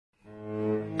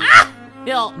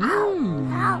Yes.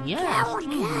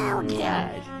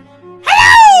 Yes.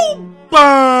 Hello,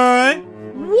 Bud.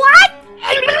 What?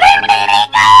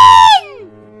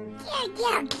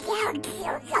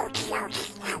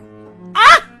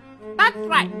 Ah! That's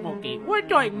right, Mokey. We're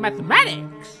doing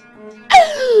mathematics.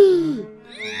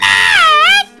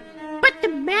 Math? But the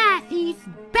math is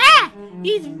bad.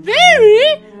 It's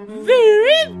very,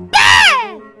 very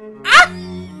bad.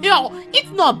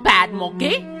 It's not bad,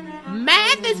 Mokey.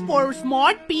 Math is for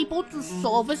smart people to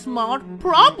solve smart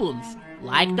problems,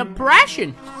 like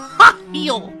depression.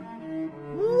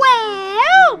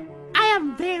 Well, I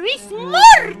am very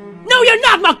smart. No, you're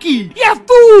not, Mokey. You're a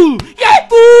fool. You're a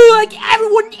fool like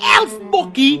everyone else,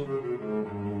 Mokey.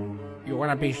 You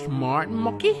wanna be smart,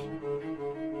 Mokey?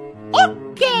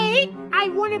 Okay, I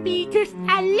wanna be just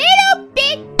a little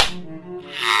bit.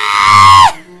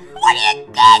 What are you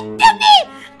doing to me?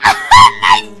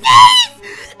 My face!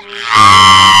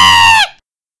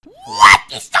 What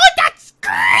is all that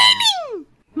screaming?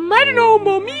 I don't know,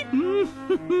 Mommy.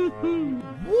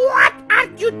 What are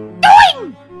you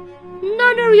doing?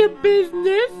 None of your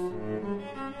business.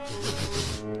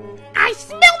 I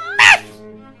smell meth!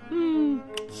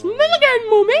 Smell again,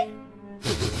 Mommy.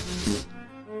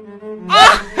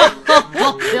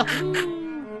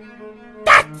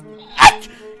 That's it!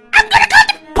 I'm gonna call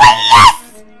the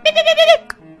police!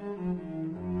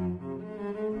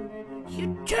 You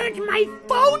turned my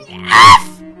phone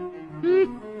off!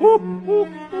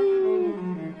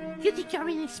 You think you're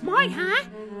really smart, huh?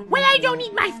 Well, I don't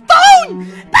need my phone!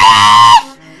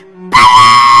 Police!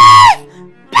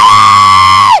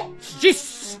 Police!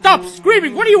 Just stop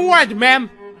screaming. What do you want, ma'am?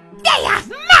 They have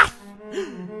meth!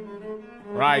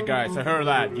 Right, guys. I heard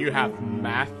that. You have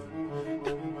math.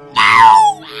 No!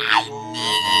 I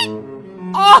need it!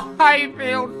 Oh, I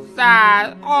feel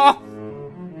sad. Oh.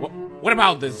 What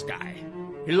about this guy?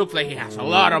 He looks like he has a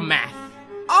lot of math.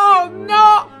 Oh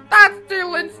no! That's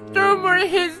Dylan's tumor.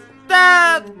 He's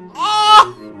dead.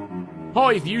 Oh! Oh,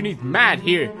 if you need math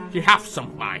here, you have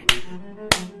some fine.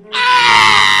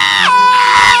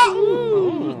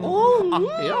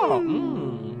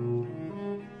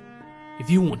 If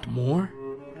you want more,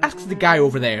 ask the guy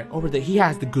over there. He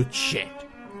has the good shit.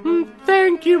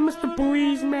 Thank you, Mr.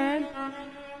 Policeman.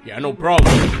 Yeah, no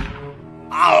problem.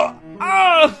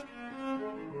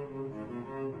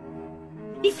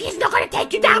 If he's not gonna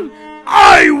take you down,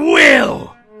 I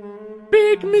will!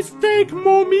 Big mistake,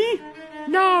 Mommy.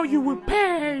 Now you will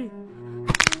pay.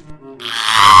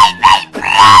 my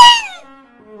brain!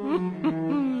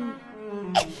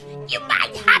 You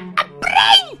might have a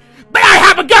brain, But I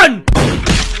have a gun!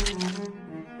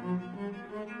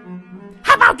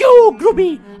 how about you,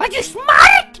 Grubby? Are you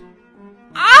smart?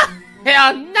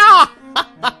 Hell no!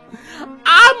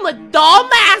 I'm a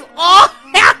dumbass! Oh,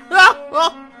 hell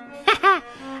no!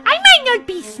 I might not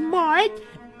be smart,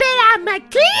 but I'm a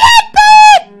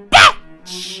clever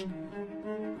bitch.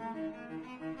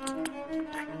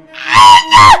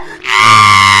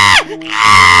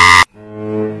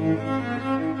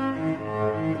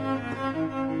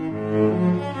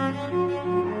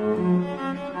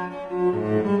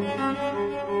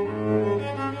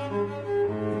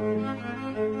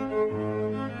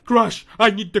 Crash,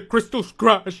 I need the crystals,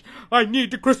 Crash. I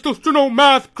need the crystals to know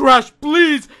math, Crash.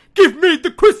 Please, give me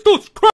the crystals, Crash.